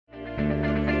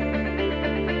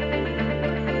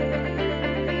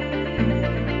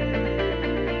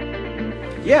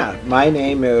Yeah, my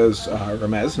name is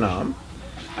Ramez Naam.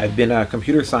 I've been a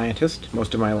computer scientist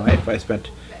most of my life. I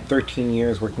spent 13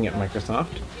 years working at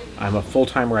Microsoft. I'm a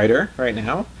full-time writer right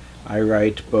now. I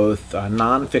write both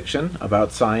nonfiction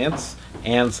about science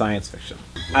and science fiction.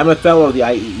 I'm a fellow of the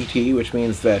IEET, which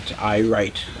means that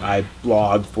I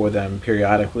blog for them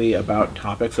periodically about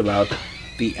topics about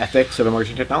the ethics of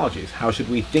emerging technologies. How should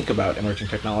we think about emerging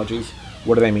technologies?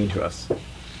 What do they mean to us?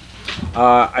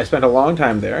 I spent a long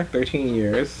time there, 13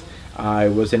 years. I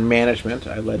was in management.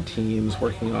 I led teams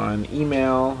working on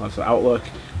email, also Outlook,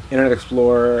 Internet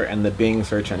Explorer, and the Bing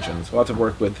search engines. Lots of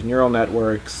work with neural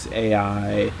networks,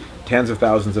 AI, tens of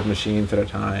thousands of machines at a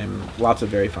time. Lots of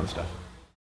very fun stuff.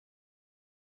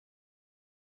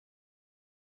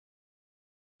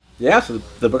 Yeah, so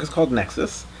the book is called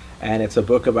NEXUS, and it's a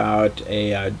book about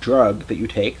a drug that you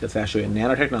take that's actually a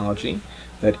nanotechnology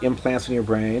that implants in your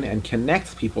brain and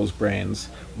connects people's brains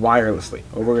wirelessly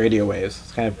over radio waves.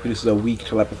 It kind of produces a weak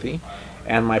telepathy,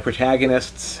 and my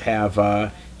protagonists have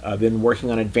been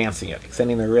working on advancing it,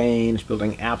 extending the range,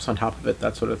 building apps on top of it,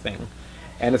 that sort of thing.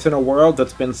 And it's in a world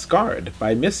that's been scarred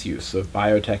by misuse of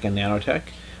biotech and nanotech.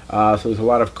 So there's a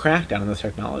lot of crackdown on this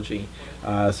technology.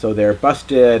 So they're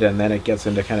busted, and then it gets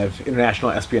into kind of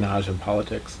international espionage and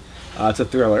politics. It's a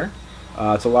thriller.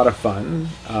 It's a lot of fun.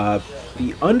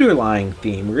 The underlying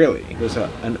theme, really, there's a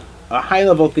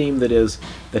high-level theme that is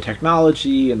the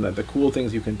technology and the cool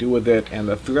things you can do with it and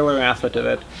the thriller aspect of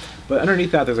it. But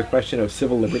underneath that, there's a question of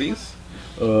civil liberties,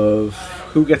 of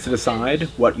who gets to decide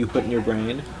what you put in your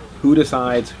brain, who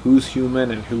decides who's human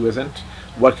and who isn't,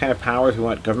 what kind of powers we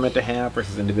want government to have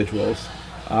versus individuals.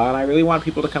 And I really want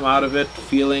people to come out of it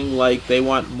feeling like they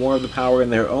want more of the power in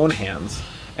their own hands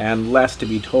and less to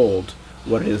be told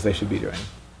what it is they should be doing.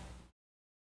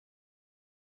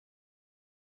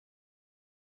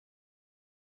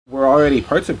 We're already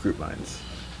parts of group minds.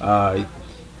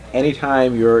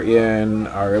 Anytime you're in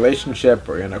a relationship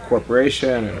or in a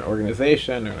corporation or an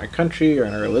organization or in a country or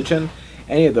in a religion,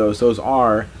 any of those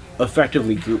are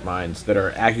effectively group minds that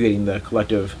are aggregating the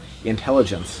collective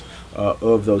intelligence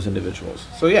of those individuals.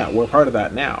 So yeah, we're part of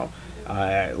that now.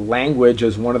 Language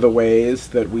is one of the ways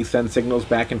that we send signals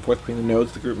back and forth between the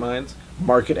nodes of the group minds.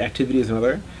 Market activity is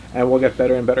another, and we'll get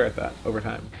better and better at that over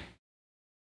time.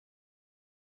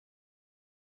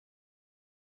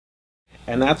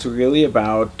 And that's really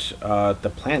about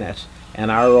the planet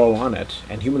and our role on it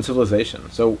and human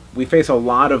civilization. So we face a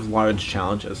lot of large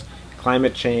challenges.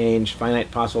 Climate change, finite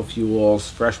fossil fuels,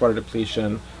 freshwater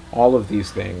depletion, all of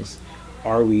these things.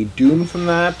 Are we doomed from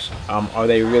that? Are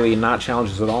they really not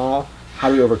challenges at all? How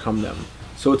do we overcome them?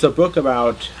 So it's a book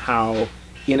about how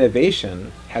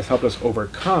innovation has helped us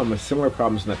overcome similar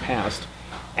problems in the past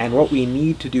and what we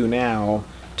need to do now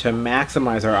to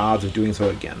maximize our odds of doing so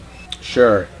again.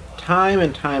 Sure, time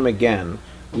and time again,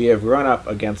 we have run up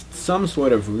against some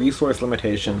sort of resource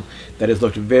limitation that has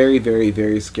looked very, very,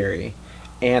 very scary.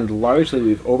 And largely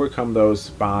we've overcome those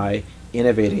by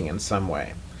innovating in some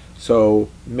way. So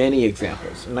many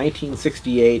examples. In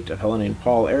 1968, a fellow named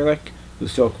Paul Ehrlich,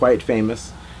 who's still quite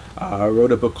famous,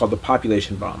 wrote a book called The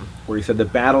Population Bomb, where he said the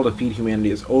battle to feed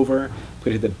humanity is over,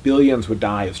 predicted that billions would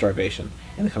die of starvation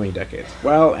in the coming decades.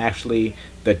 Well, actually,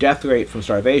 the death rate from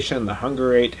starvation, the hunger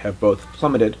rate, have both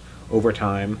plummeted over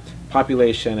time.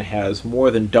 Population has more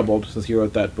than doubled since he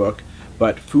wrote that book,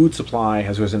 but food supply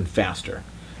has risen faster.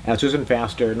 And it's risen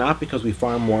faster not because we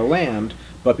farm more land,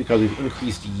 but because we've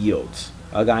increased yields.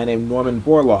 A guy named Norman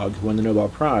Borlaug, who won the Nobel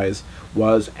Prize,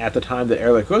 was, at the time that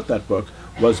Ehrlich wrote that book,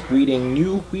 was breeding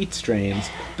new wheat strains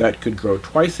that could grow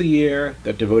twice a year,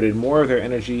 that devoted more of their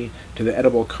energy to the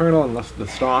edible kernel and less to the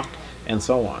stalk, and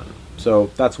so on.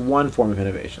 So that's one form of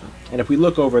innovation. And if we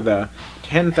look over the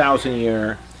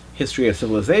 10,000-year history of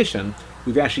civilization,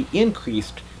 we've actually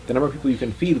increased the number of people you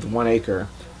can feed with 1 acre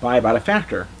by about a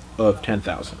factor of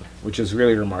 10,000, which is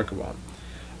really remarkable.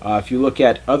 If you look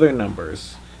at other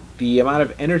numbers, the amount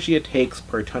of energy it takes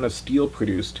per ton of steel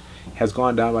produced has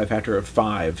gone down by a factor of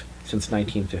 5 since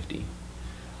 1950.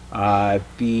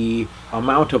 The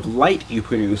amount of light you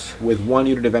produce with 1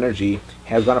 unit of energy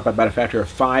has gone up by about a factor of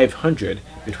 500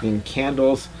 between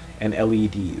candles and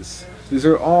LEDs. These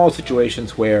are all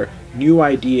situations where new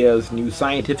ideas, new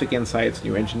scientific insights,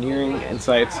 new engineering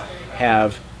insights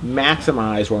have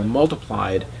maximized or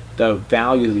multiplied the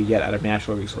value that we get out of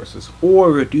natural resources,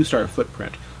 or reduced our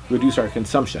footprint, reduced our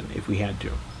consumption if we had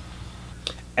to.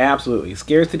 Absolutely.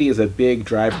 Scarcity is a big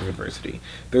driver of adversity.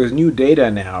 There's new data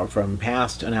now from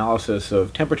past analysis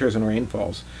of temperatures and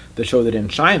rainfalls that show that in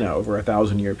China, over a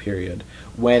 1,000-year period,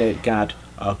 when it got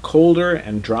colder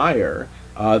and drier,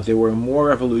 There were more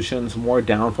revolutions, more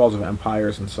downfalls of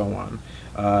empires, and so on.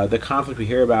 The conflict we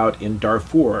hear about in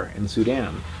Darfur in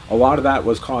Sudan, a lot of that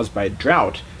was caused by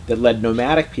drought that led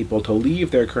nomadic people to leave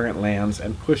their current lands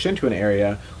and push into an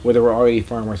area where there were already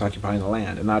farmers occupying the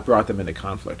land, and that brought them into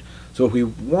conflict. So if we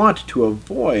want to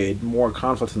avoid more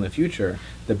conflicts in the future,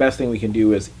 the best thing we can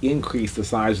do is increase the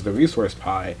size of the resource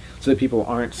pie so that people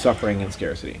aren't suffering in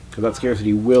scarcity, because that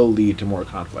scarcity will lead to more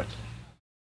conflict.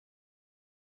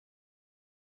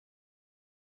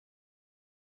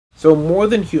 So More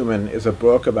Than Human is a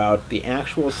book about the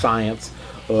actual science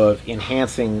of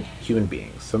enhancing human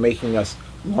beings, so making us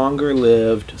longer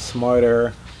lived,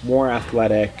 smarter, more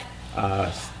athletic,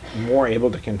 more able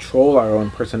to control our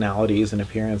own personalities and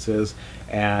appearances,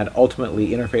 and ultimately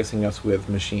interfacing us with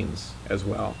machines as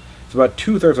well. It's about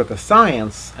 2/3 about the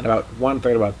science and about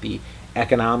 1/3 about the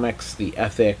economics, the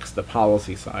ethics, the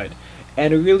policy side.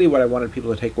 And really what I wanted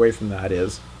people to take away from that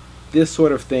is this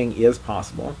sort of thing is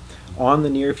possible. On the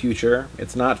near future,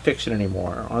 it's not fiction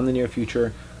anymore. On the near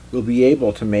future, we'll be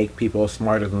able to make people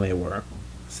smarter than they were,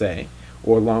 say,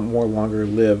 or more longer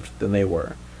lived than they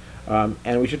were.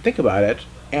 And we should think about it,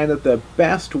 and that the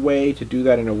best way to do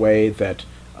that in a way that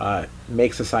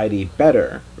makes society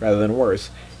better rather than worse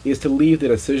is to leave the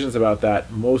decisions about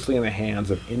that mostly in the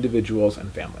hands of individuals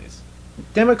and families.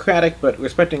 Democratic, but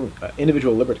respecting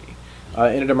individual liberty.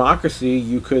 In a democracy,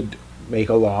 you could make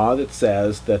a law that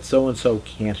says that so-and-so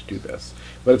can't do this.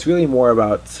 But it's really more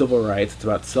about civil rights, it's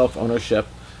about self-ownership,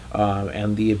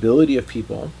 and the ability of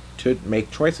people to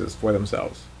make choices for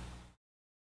themselves.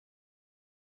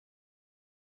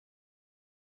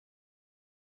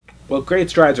 Well, great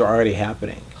strides are already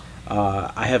happening.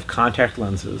 I have contact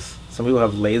lenses. Some people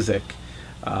have LASIK.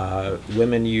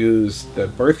 Women use the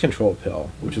birth control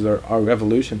pill, which is a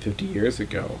revolution 50 years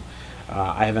ago.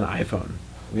 I have an iPhone.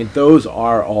 I mean, those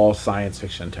are all science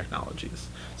fiction technologies.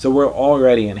 So we're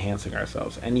already enhancing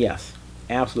ourselves. And yes,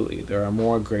 absolutely, there are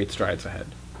more great strides ahead.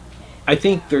 I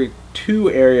think there are two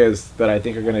areas that I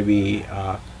think are going to be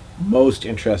most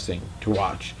interesting to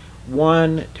watch.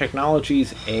 One,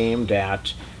 technologies aimed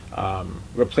at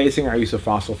replacing our use of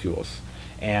fossil fuels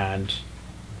and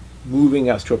moving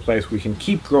us to a place where we can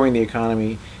keep growing the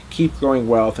economy, keep growing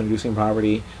wealth and reducing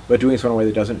poverty, but doing so in a way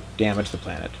that doesn't damage the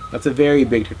planet. That's a very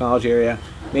big technology area,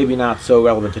 maybe not so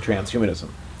relevant to transhumanism.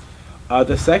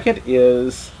 The second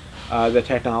is the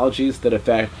technologies that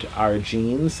affect our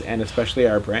genes and especially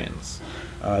our brains.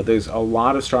 There's a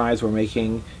lot of strides we're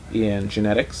making in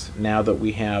genetics now that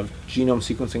we have genome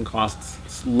sequencing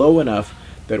costs low enough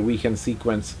that we can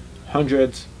sequence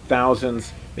hundreds,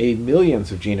 thousands, maybe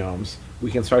millions of genomes. We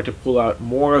can start to pull out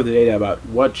more of the data about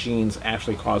what genes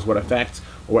actually cause what effects,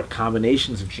 or what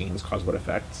combinations of genes cause what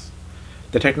effects.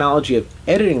 The technology of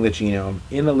editing the genome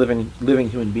in a living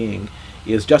human being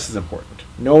is just as important.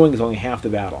 Knowing is only half the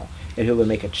battle, and able to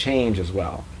make a change as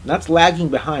well. And that's lagging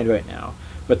behind right now,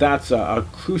 but that's a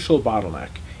crucial bottleneck.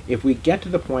 If we get to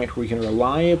the point where we can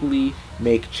reliably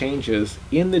make changes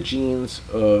in the genes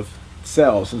of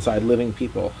cells inside living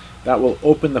people, that will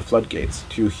open the floodgates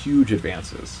to huge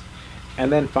advances.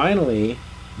 And then finally,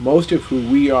 most of who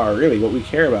we are, really what we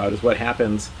care about, is what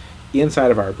happens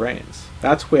inside of our brains.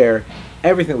 That's where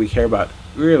everything we care about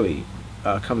really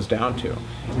comes down to.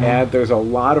 And there's a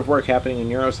lot of work happening in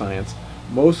neuroscience,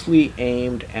 mostly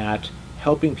aimed at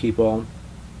helping people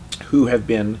who have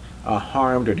been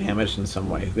harmed or damaged in some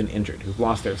way, who've been injured, who've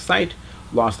lost their sight,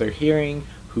 lost their hearing,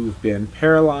 who've been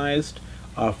paralyzed.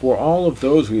 For all of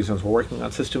those reasons, we're working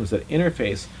on systems that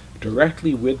interface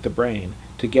directly with the brain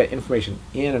to get information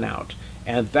in and out.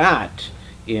 And that,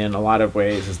 in a lot of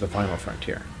ways, is the final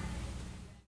frontier.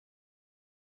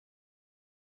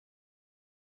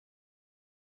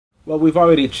 Well, we've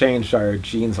already changed our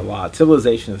genes a lot.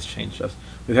 Civilization has changed us.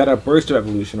 We've had a burst of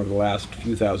evolution over the last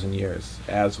few thousand years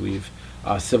as we've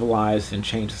civilized and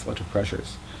changed selective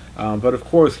pressures. But of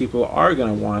course, people are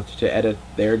going to want to edit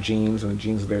their genes and the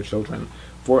genes of their children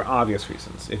for obvious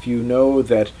reasons. If you know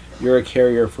that you're a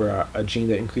carrier for a gene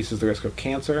that increases the risk of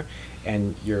cancer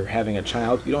and you're having a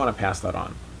child, you don't want to pass that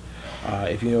on.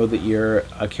 If you know that you're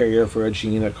a carrier for a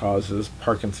gene that causes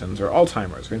Parkinson's or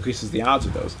Alzheimer's or increases the odds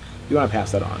of those, you want to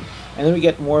pass that on. And then we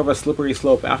get more of a slippery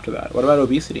slope after that. What about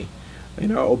obesity? You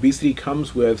know, obesity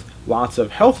comes with lots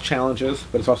of health challenges,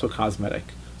 but it's also cosmetic.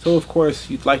 So of course,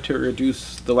 you'd like to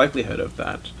reduce the likelihood of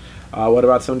that. What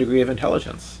about some degree of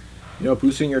intelligence? You know,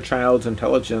 boosting your child's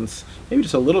intelligence, maybe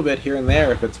just a little bit here and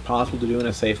there, if it's possible to do in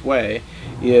a safe way,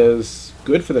 is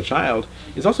good for the child.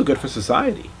 It's also good for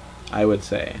society, I would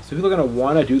say. So people are going to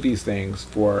want to do these things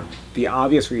for the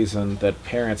obvious reason that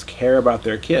parents care about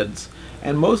their kids.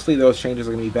 And mostly those changes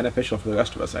are going to be beneficial for the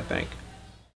rest of us, I think.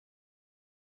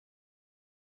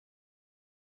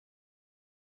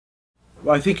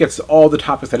 Well, I think it's all the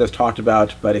topics that is talked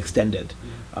about, but extended.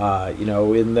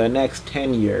 In the next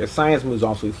 10 years, science moves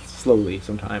awfully slowly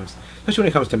sometimes, especially when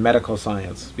it comes to medical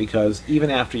science, because even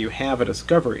after you have a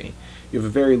discovery, you have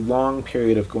a very long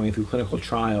period of going through clinical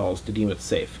trials to deem it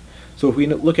safe. So if we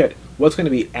look at what's going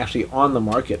to be actually on the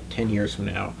market 10 years from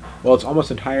now, well, it's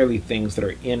almost entirely things that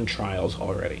are in trials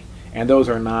already. And those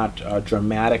are not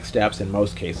dramatic steps in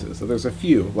most cases. So there's a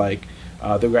few, like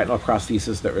the retinal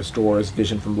prosthesis that restores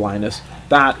vision from blindness.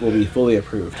 That will be fully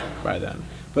approved by then.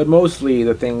 But mostly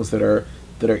the things that are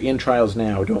in trials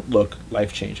now don't look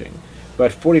life-changing.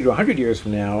 But 40 to 100 years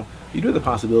from now, you do have the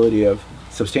possibility of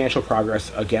substantial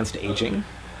progress against aging,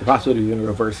 the possibility of even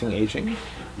reversing aging.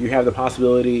 You have the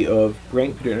possibility of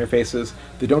brain-computer interfaces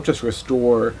that don't just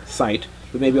restore sight,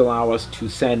 but maybe allow us to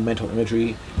send mental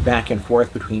imagery back and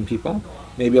forth between people,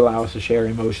 maybe allow us to share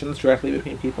emotions directly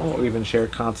between people, or even share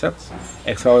concepts,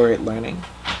 accelerate learning,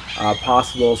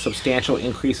 possible substantial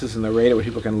increases in the rate at which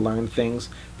people can learn things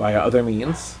via other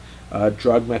means,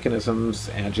 drug mechanisms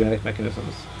and genetic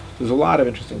mechanisms. There's a lot of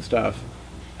interesting stuff.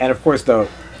 And of course, though,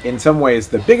 in some ways,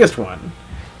 the biggest one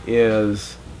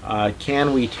is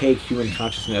can we take human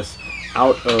consciousness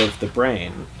out of the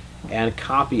brain and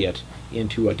copy it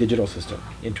into a digital system,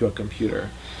 into a computer?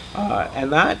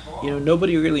 And that,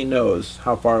 nobody really knows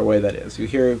how far away that is. You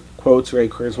hear quotes, Ray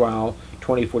Kurzweil,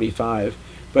 2045,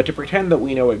 but to pretend that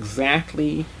we know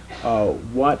exactly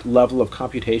what level of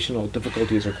computational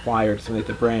difficulty is required to simulate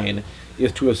the brain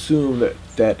is to assume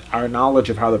that our knowledge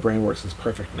of how the brain works is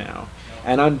perfect now.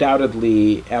 And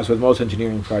undoubtedly, as with most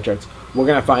engineering projects, we're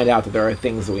going to find out that there are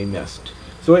things that we missed.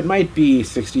 So it might be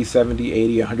 60, 70,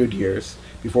 80, 100 years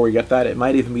before we get that. It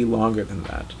might even be longer than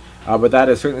that. But that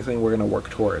is certainly something we're going to work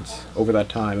towards over that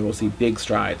time, and we'll see big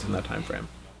strides in that time frame.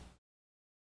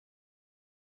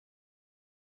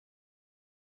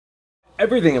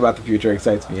 Everything about the future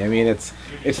excites me. I mean, it's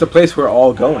the place we're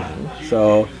all going.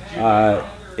 So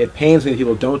it pains me that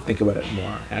people don't think about it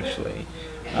more, actually.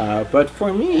 But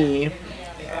for me,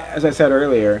 as I said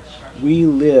earlier, we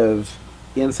live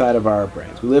inside of our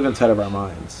brains. We live inside of our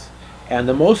minds. And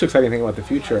the most exciting thing about the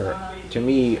future, to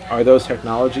me, are those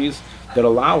technologies that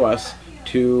allow us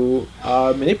to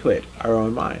manipulate our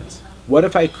own minds. What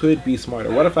if I could be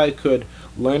smarter? What if I could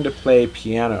learn to play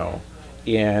piano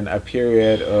in a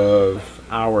period of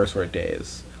hours or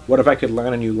days? What if I could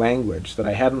learn a new language that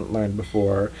I hadn't learned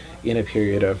before in a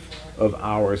period of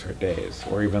hours or days,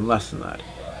 or even less than that,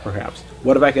 perhaps?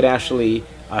 What if I could actually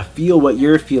feel what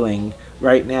you're feeling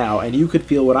right now, and you could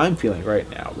feel what I'm feeling right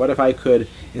now? What if I could,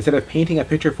 instead of painting a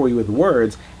picture for you with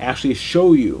words, actually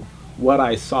show you what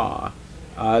I saw?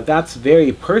 That's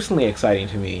very personally exciting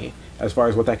to me as far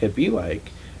as what that could be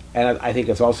like, and I think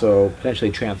it's also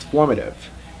potentially transformative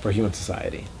for human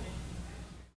society.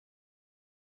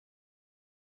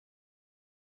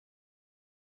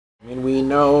 I mean, we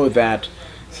know that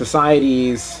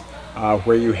societies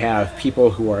where you have people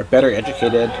who are better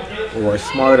educated or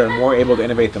smarter, more able to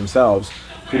innovate themselves,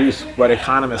 produce what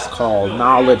economists call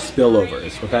knowledge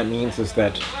spillovers. What that means is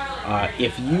that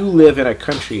if you live in a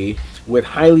country with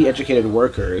highly educated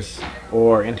workers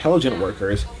or intelligent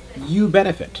workers, you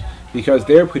benefit because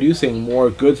they're producing more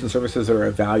goods and services that are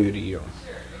of value to you.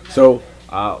 So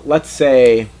let's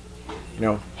say,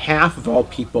 half of all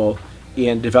people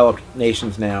in developed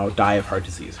nations now die of heart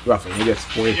disease, roughly. Maybe it's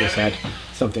 40%,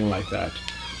 something like that.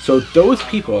 So those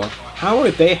people, how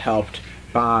are they helped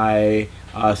by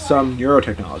some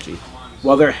neurotechnology?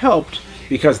 Well, they're helped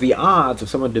because the odds of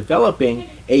someone developing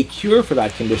a cure for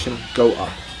that condition go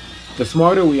up. The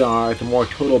smarter we are, the more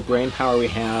total brain power we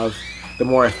have, the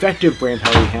more effective brain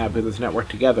power we have with this network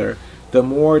together, the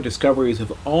more discoveries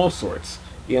of all sorts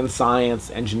in science,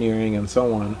 engineering, and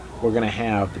so on we're going to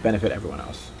have to benefit everyone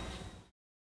else.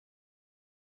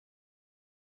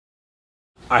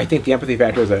 I think the empathy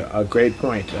factor is a great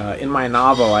point. In my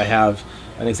novel, I have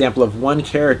an example of one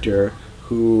character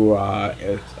who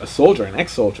is a soldier, an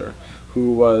ex-soldier,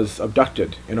 who was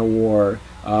abducted in a war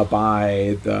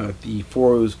by the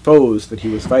foes that he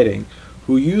was fighting,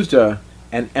 who used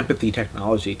an empathy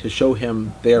technology to show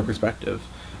him their perspective.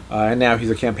 And now he's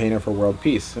a campaigner for world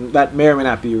peace. And that may or may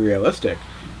not be realistic,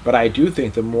 but I do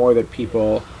think the more that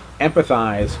people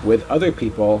empathize with other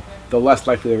people, the less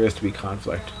likely there is to be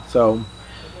conflict. So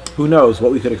who knows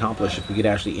what we could accomplish if we could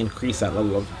actually increase that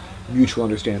level of mutual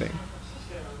understanding.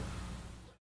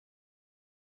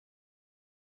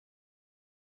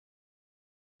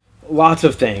 Lots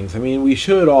of things. I mean, we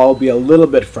should all be a little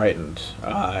bit frightened,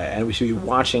 and we should be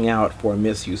watching out for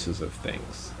misuses of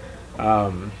things.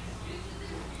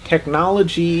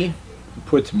 Technology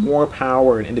puts more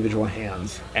power in individual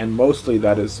hands, and mostly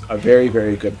that is a very,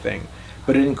 very good thing.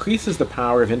 but it increases the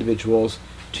power of individuals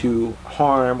to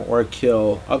harm or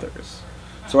kill others.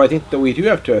 So I think that we do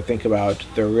have to think about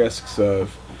the risks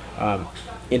of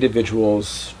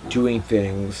individuals doing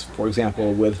things, for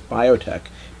example, with biotech,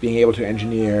 being able to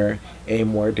engineer a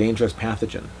more dangerous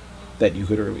pathogen that you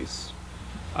could release.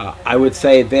 I would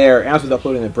say there, as with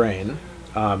uploading the brain,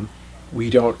 we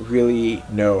don't really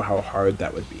know how hard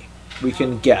that would be. We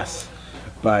can guess,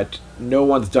 but no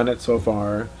one's done it so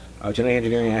far. Genetic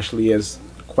engineering actually is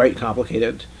quite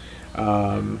complicated.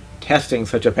 Testing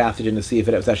such a pathogen to see if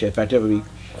it was actually effective would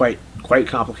be quite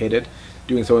complicated.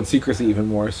 Doing so in secrecy even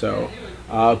more so.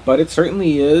 But it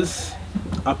certainly is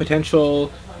a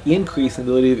potential increase in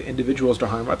the ability of individuals to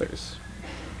harm others.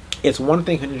 It's one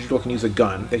thing if an individual can use a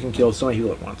gun, they can kill so many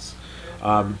people at once.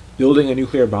 Building a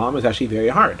nuclear bomb is actually very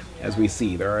hard, as we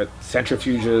see. There are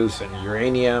centrifuges and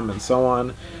uranium and so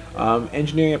on.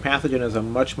 Engineering a pathogen is a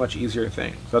much easier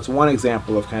thing. So that's one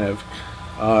example of kind of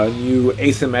new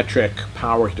asymmetric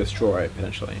power to destroy,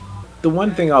 potentially. The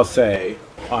one thing I'll say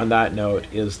on that note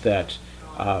is that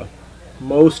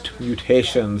most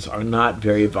mutations are not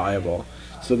very viable.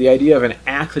 So the idea of an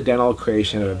accidental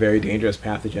creation of a very dangerous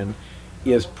pathogen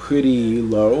is pretty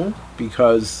low,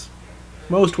 because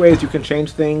most ways you can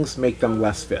change things make them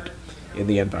less fit in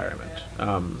the environment.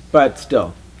 But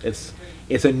still, it's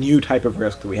a new type of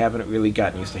risk that we haven't really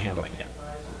gotten used to handling yet.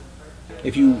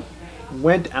 If you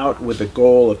went out with the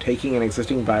goal of taking an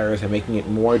existing virus and making it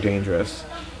more dangerous,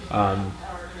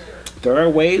 there are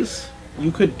ways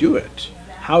you could do it.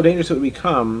 How dangerous it would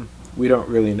become, we don't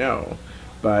really know.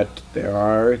 But there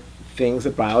are things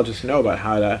that biologists know about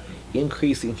how to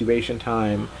increase the incubation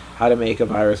time, how to make a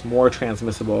virus more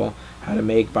transmissible, how to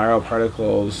make viral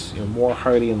particles more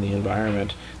hardy in the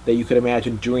environment, that you could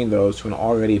imagine doing those to an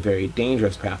already very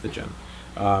dangerous pathogen.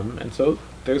 And so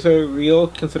there's a real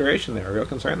consideration there, a real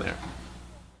concern there.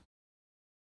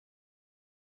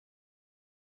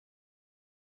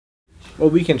 Well,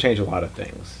 we can change a lot of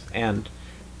things, and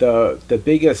the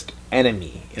biggest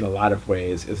enemy in a lot of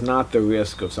ways is not the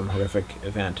risk of some horrific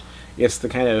event. It's the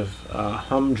kind of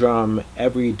humdrum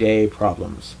everyday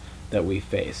problems that we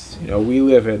face. We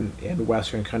live in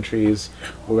Western countries.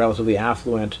 We're relatively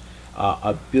affluent.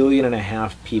 1.5 billion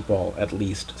people at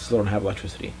least still don't have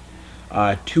electricity.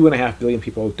 2.5 billion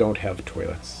people don't have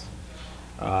toilets.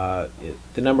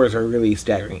 The numbers are really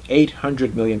staggering.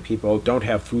 800 million people don't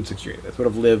have food security. They sort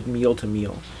of live meal to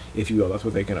meal, if you will. That's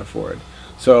what they can afford.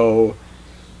 So,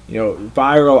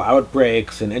 viral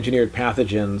outbreaks and engineered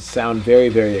pathogens sound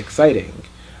very exciting,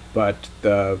 but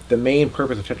the main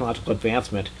purpose of technological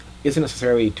advancement isn't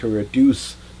necessarily to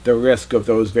reduce the risk of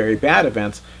those very bad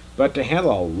events, but to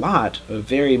handle a lot of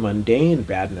very mundane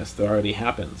badness that already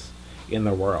happens in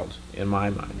the world, in my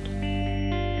mind.